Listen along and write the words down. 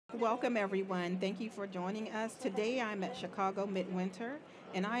Welcome, everyone. Thank you for joining us. Today I'm at Chicago Midwinter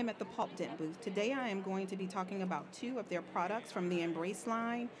and I am at the Pulp Dent booth. Today I am going to be talking about two of their products from the Embrace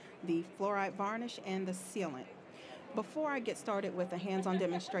line, the fluoride varnish and the sealant. Before I get started with a hands-on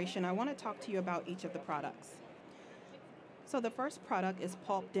demonstration, I want to talk to you about each of the products. So the first product is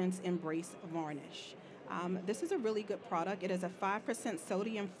Pulp Dent's Embrace Varnish. This is a really good product. It is a 5%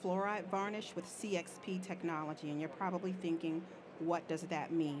 sodium fluoride varnish with CXP technology, and you're probably thinking, what does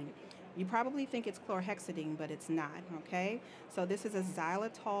that mean? You probably think it's chlorhexidine, but it's not, okay? So this is a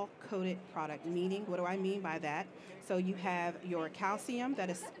xylitol coated product, meaning, what do I mean by that? So you have your calcium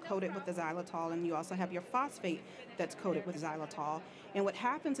that is coated with the xylitol, and you also have your phosphate that's coated with xylitol. And what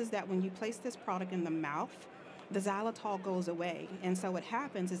happens is that when you place this product in the mouth, the xylitol goes away. And so what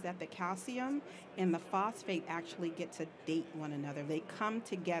happens is that the calcium and the phosphate actually get to date one another. They come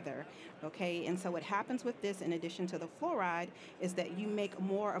together, okay? And so what happens with this, in addition to the fluoride, is that you make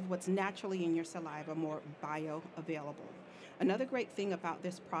more of what's naturally in your saliva, more bioavailable. Another great thing about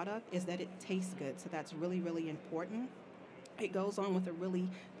this product is that it tastes good, so that's really, really important. It goes on with a really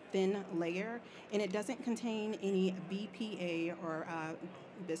thin layer, and it doesn't contain any BPA or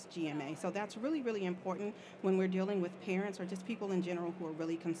bis GMA. So that's really, really important when we're dealing with parents or just people in general who are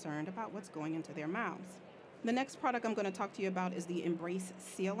really concerned about what's going into their mouths. The next product I'm going to talk to you about is the Embrace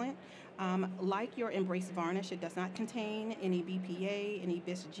Sealant. Like your Embrace Varnish, it does not contain any BPA, any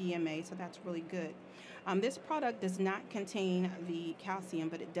bis GMA, so that's really good. This product does not contain the calcium,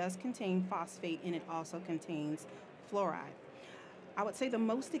 but it does contain phosphate, and it also contains fluoride. I would say the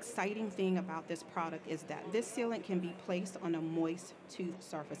most exciting thing about this product is that this sealant can be placed on a moist tooth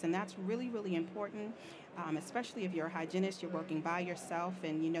surface, and that's really, really important, especially if you're a hygienist, you're working by yourself,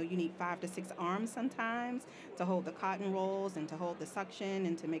 and you need 5 to 6 arms sometimes to hold the cotton rolls and to hold the suction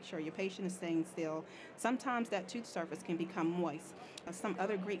and to make sure your patient is staying still. Sometimes that tooth surface can become moist. Some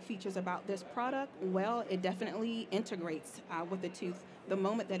other great features about this product, well, it definitely integrates with the tooth the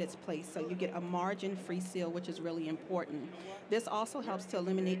moment that it's placed, so you get a margin-free seal, which is really important. This also helps to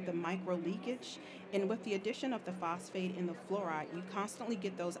eliminate the micro leakage, and with the addition of the phosphate and the fluoride, you constantly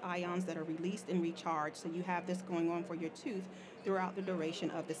get those ions that are released and recharged, so you have this going on for your tooth throughout the duration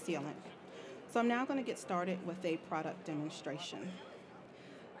of the sealant. So I'm now going to get started with a product demonstration.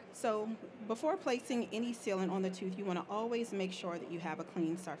 So before placing any sealant on the tooth, you want to always make sure that you have a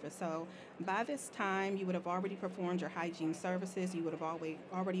clean surface. So by this time, you would have already performed your hygiene services. You would have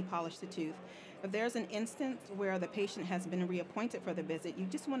already polished the tooth. If there's an instance where the patient has been reappointed for the visit, you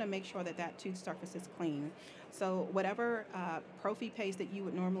just want to make sure that that tooth surface is clean. So whatever prophy paste that you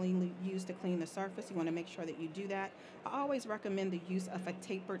would normally use to clean the surface, you want to make sure that you do that. I always recommend the use of a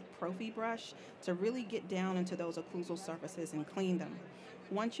tapered prophy brush to really get down into those occlusal surfaces and clean them.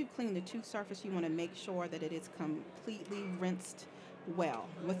 Once you clean the tooth surface, you want to make sure that it is completely rinsed well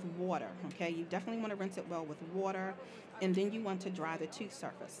with water, okay? You definitely want to rinse it well with water, and then you want to dry the tooth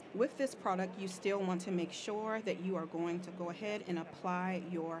surface. With this product, you still want to make sure that you are going to go ahead and apply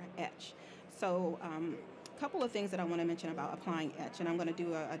your etch. So a couple of things that I want to mention about applying etch, and I'm going to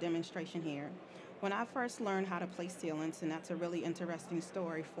do a demonstration here. When I first learned how to place sealants, and that's a really interesting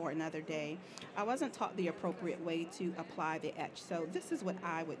story for another day, I wasn't taught the appropriate way to apply the etch. So this is what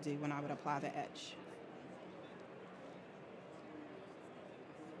I would do when I would apply the etch.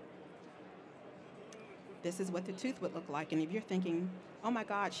 This is what the tooth would look like. And if you're thinking, oh my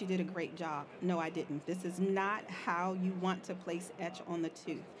God, she did a great job. No, I didn't. This is not how you want to place etch on the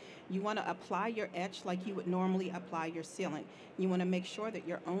tooth. You want to apply your etch like you would normally apply your sealant. You want to make sure that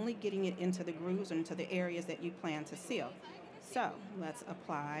you're only getting it into the grooves or into the areas that you plan to seal. So let's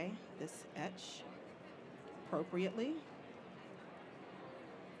apply this etch appropriately.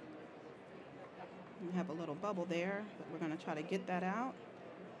 We have a little bubble there, but we're going to try to get that out.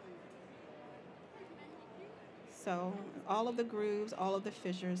 So all of the grooves, all of the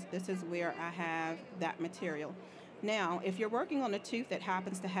fissures, this is where I have that material. Now, if you're working on a tooth that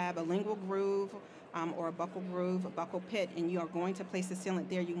happens to have a lingual groove or a buccal groove, a buccal pit, and you are going to place the sealant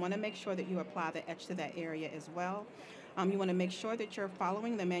there, you want to make sure that you apply the etch to that area as well. You want to make sure that you're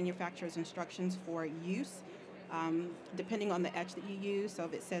following the manufacturer's instructions for use, depending on the etch that you use. So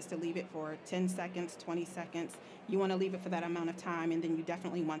if it says to leave it for 10 seconds, 20 seconds, you want to leave it for that amount of time, and then you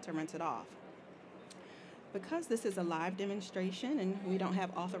definitely want to rinse it off. Because this is a live demonstration and we don't have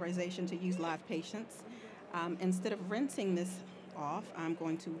authorization to use live patients, instead of rinsing this off, I'm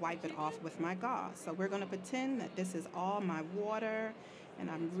going to wipe it off with my gauze. So we're going to pretend that this is all my water, and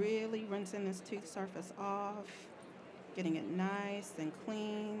I'm really rinsing this tooth surface off, getting it nice and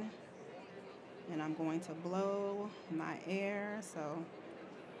clean. And I'm going to blow my air. So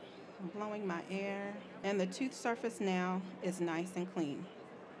I'm blowing my air, and the tooth surface now is nice and clean.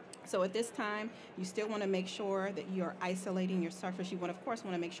 So at this time, you still want to make sure that you're isolating your surface. You want, of course,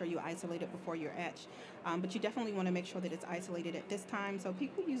 want to make sure you isolate it before you're etched, but you definitely want to make sure that it's isolated at this time. So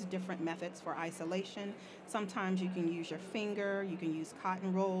people use different methods for isolation. Sometimes you can use your finger, you can use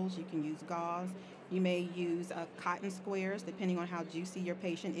cotton rolls, you can use gauze. You may use cotton squares, depending on how juicy your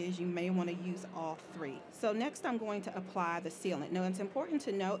patient is. You may want to use all three. So next I'm going to apply the sealant. Now it's important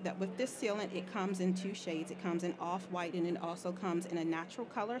to note that with this sealant, it comes in two shades. It comes in off-white and it also comes in a natural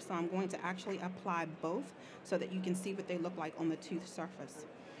color. So I'm going to actually apply both so that you can see what they look like on the tooth surface.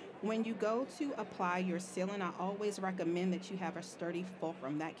 When you go to apply your sealant, I always recommend that you have a sturdy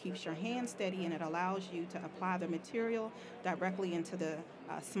fulcrum. That keeps your hand steady and it allows you to apply the material directly into the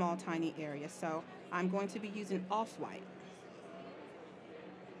small, tiny area. So I'm going to be using off-white.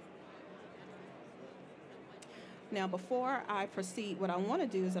 Now, before I proceed, what I want to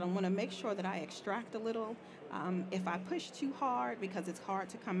do is that I want to make sure that I extract a little. If I push too hard, because it's hard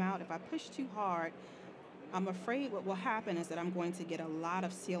to come out, if I push too hard, I'm afraid what will happen is that I'm going to get a lot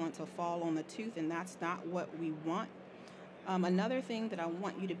of sealant to fall on the tooth, and that's not what we want. Another thing that I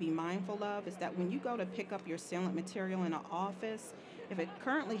want you to be mindful of is that when you go to pick up your sealant material in an office, if it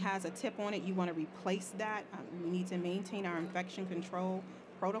currently has a tip on it, you want to replace that. We need to maintain our infection control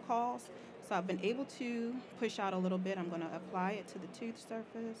protocols. So I've been able to push out a little bit. I'm going to apply it to the tooth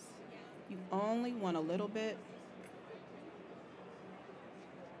surface. You only want a little bit.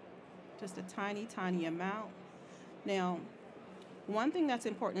 Just a tiny, tiny amount. Now, one thing that's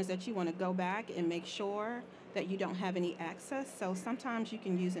important is that you want to go back and make sure that you don't have any excess. So sometimes you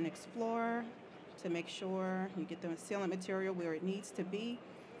can use an explorer to make sure you get the sealant material where it needs to be.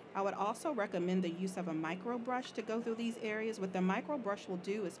 I would also recommend the use of a micro brush to go through these areas. What the micro brush will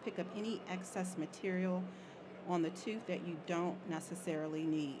do is pick up any excess material on the tooth that you don't necessarily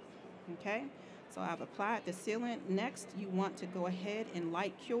need. Okay? So I've applied the sealant. Next, you want to go ahead and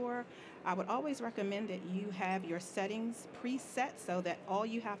light cure. I would always recommend that you have your settings preset so that all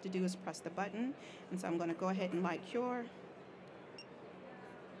you have to do is press the button. And so I'm going to go ahead and light cure.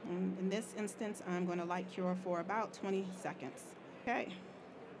 And in this instance, I'm going to light cure for about 20 seconds. Okay.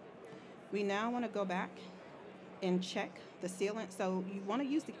 We now want to go back and check the sealant. So you want to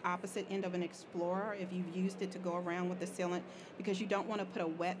use the opposite end of an explorer if you've used it to go around with the sealant, because you don't want to put a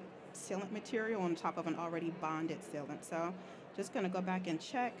wet sealant material on top of an already bonded sealant. So just going to go back and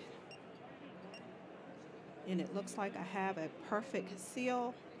check, and it looks like I have a perfect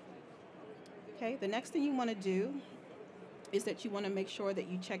seal. Okay, the next thing you want to do is that you want to make sure that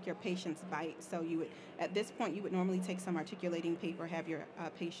you check your patient's bite. So you would, at this point, you would normally take some articulating paper, have your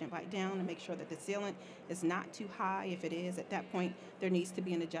patient bite down and make sure that the sealant is not too high. If it is, at that point, there needs to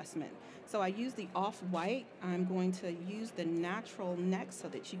be an adjustment. So I use the off-white. I'm going to use the natural next so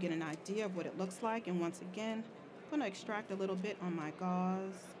that you get an idea of what it looks like. And once again, I'm going to extract a little bit on my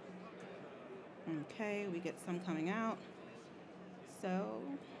gauze. Okay, we get some coming out. So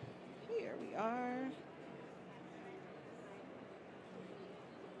here we are.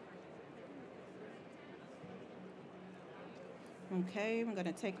 Okay, I'm going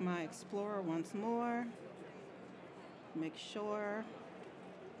to take my explorer once more, make sure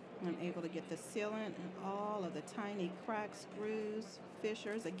I'm able to get the sealant and all of the tiny cracks, grooves,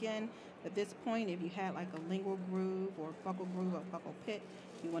 fissures. Again, at this point, if you had like a lingual groove or buccal groove or buccal pit,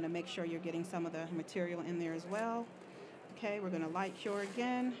 you want to make sure you're getting some of the material in there as well. Okay, we're going to light cure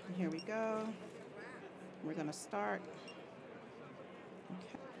again. Here we go. We're going to start.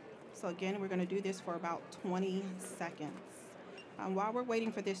 Okay. So again, we're going to do this for about 20 seconds. While we're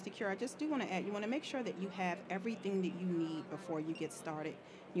waiting for this to cure, I just do want to add, you want to make sure that you have everything that you need before you get started.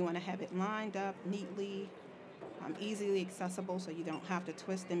 You want to have it lined up neatly, easily accessible, so you don't have to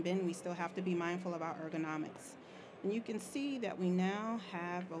twist and bend. We still have to be mindful of our ergonomics. And you can see that we now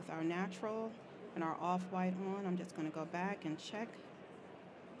have both our natural and our off-white on. I'm just going to go back and check.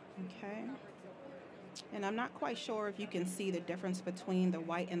 Okay. And I'm not quite sure if you can see the difference between the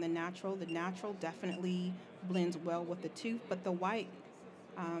white and the natural. The natural definitely blends well with the tooth, but the white,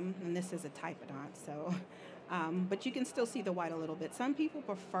 and this is a typodont, so, but you can still see the white a little bit. Some people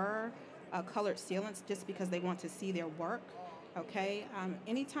prefer colored sealants just because they want to see their work. Okay,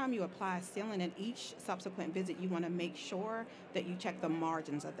 anytime you apply a sealant at each subsequent visit, you want to make sure that you check the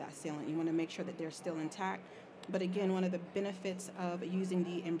margins of that sealant. You want to make sure that they're still intact. But again, one of the benefits of using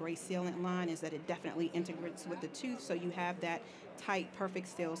the Embrace sealant line is that it definitely integrates with the tooth, so you have that tight, perfect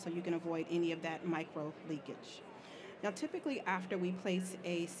seal, so you can avoid any of that micro leakage. Now, typically after we place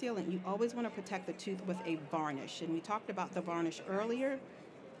a sealant, you always want to protect the tooth with a varnish, and we talked about the varnish earlier.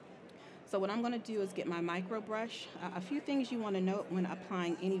 So what I'm going to do is get my micro brush. A few things you want to note when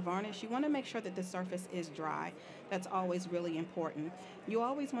applying any varnish. You want to make sure that the surface is dry. That's always really important. You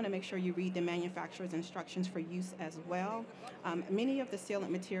always want to make sure you read the manufacturer's instructions for use as well. Many of the sealant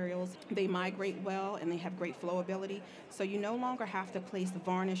materials, they migrate well and they have great flowability, so you no longer have to place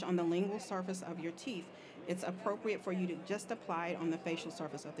varnish on the lingual surface of your teeth. It's appropriate for you to just apply it on the facial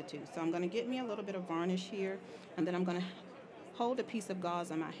surface of the tooth. So I'm going to get me a little bit of varnish here, and then I'm going to hold a piece of gauze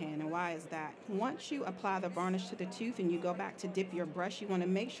in my hand. And why is that? Once you apply the varnish to the tooth and you go back to dip your brush, you want to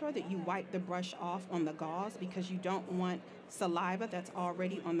make sure that you wipe the brush off on the gauze, because you don't want saliva that's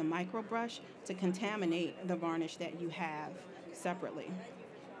already on the micro brush to contaminate the varnish that you have separately.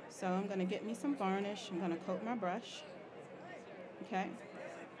 So I'm going to get me some varnish. I'm going to coat my brush. Okay.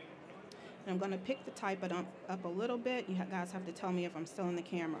 And I'm going to pick the type up a little bit. You guys have to tell me if I'm still in the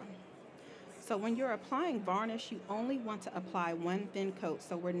camera. So when you're applying varnish, you only want to apply one thin coat.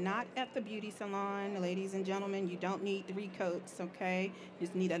 So we're not at the beauty salon, ladies and gentlemen. You don't need 3 coats, okay? You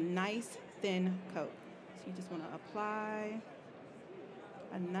just need a nice thin coat. So you just want to apply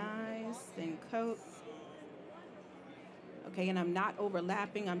a nice thin coat. Okay, and I'm not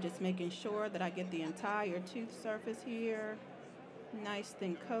overlapping. I'm just making sure that I get the entire tooth surface here. Nice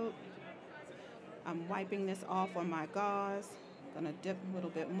thin coat. I'm wiping this off on my gauze. Gonna dip a little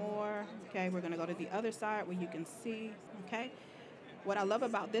bit more. Okay, we're gonna go to the other side where you can see. Okay, what I love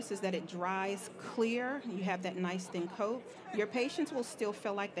about this is that it dries clear. You have that nice thin coat. Your patients will still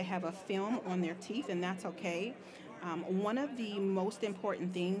feel like they have a film on their teeth, and that's okay. One of the most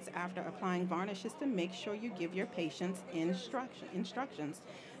important things after applying varnish is to make sure you give your patients instructions.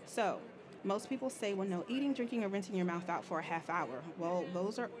 So most people say, well, no eating, drinking, or rinsing your mouth out for a half hour. Well,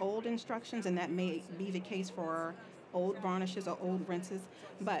 those are old instructions, and that may be the case for old varnishes or old rinses.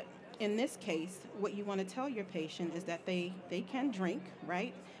 But in this case, what you want to tell your patient is that they can drink,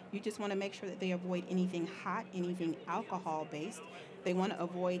 right? You just want to make sure that they avoid anything hot, anything alcohol-based. They want to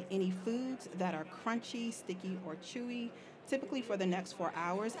avoid any foods that are crunchy, sticky, or chewy, typically for the next 4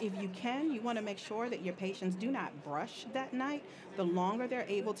 hours. If you can, you want to make sure that your patients do not brush that night. The longer they're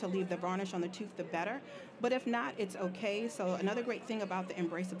able to leave the varnish on the tooth, the better. But if not, it's okay. So another great thing about the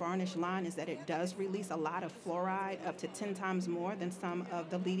Embrace Varnish line is that it does release a lot of fluoride, up to 10 times more than some of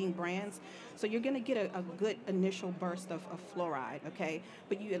the leading brands. So you're going to get a good initial burst of fluoride, okay?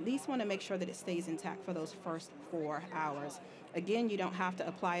 But you at least want to make sure that it stays intact for those first 4 hours. Again, you don't have to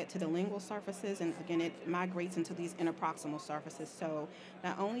apply it to the lingual surfaces, and again, it migrates into these interproximal surfaces. So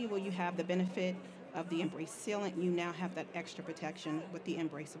not only will you have the benefit of the Embrace Sealant, you now have that extra protection with the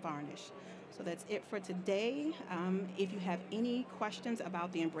Embrace Varnish. So that's it for today. If you have any questions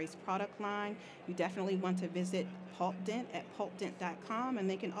about the Embrace product line, you definitely want to visit Pulp Dent at pulpdent.com, and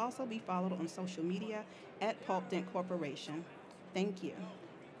they can also be followed on social media at Pulp Dent Corporation. Thank you.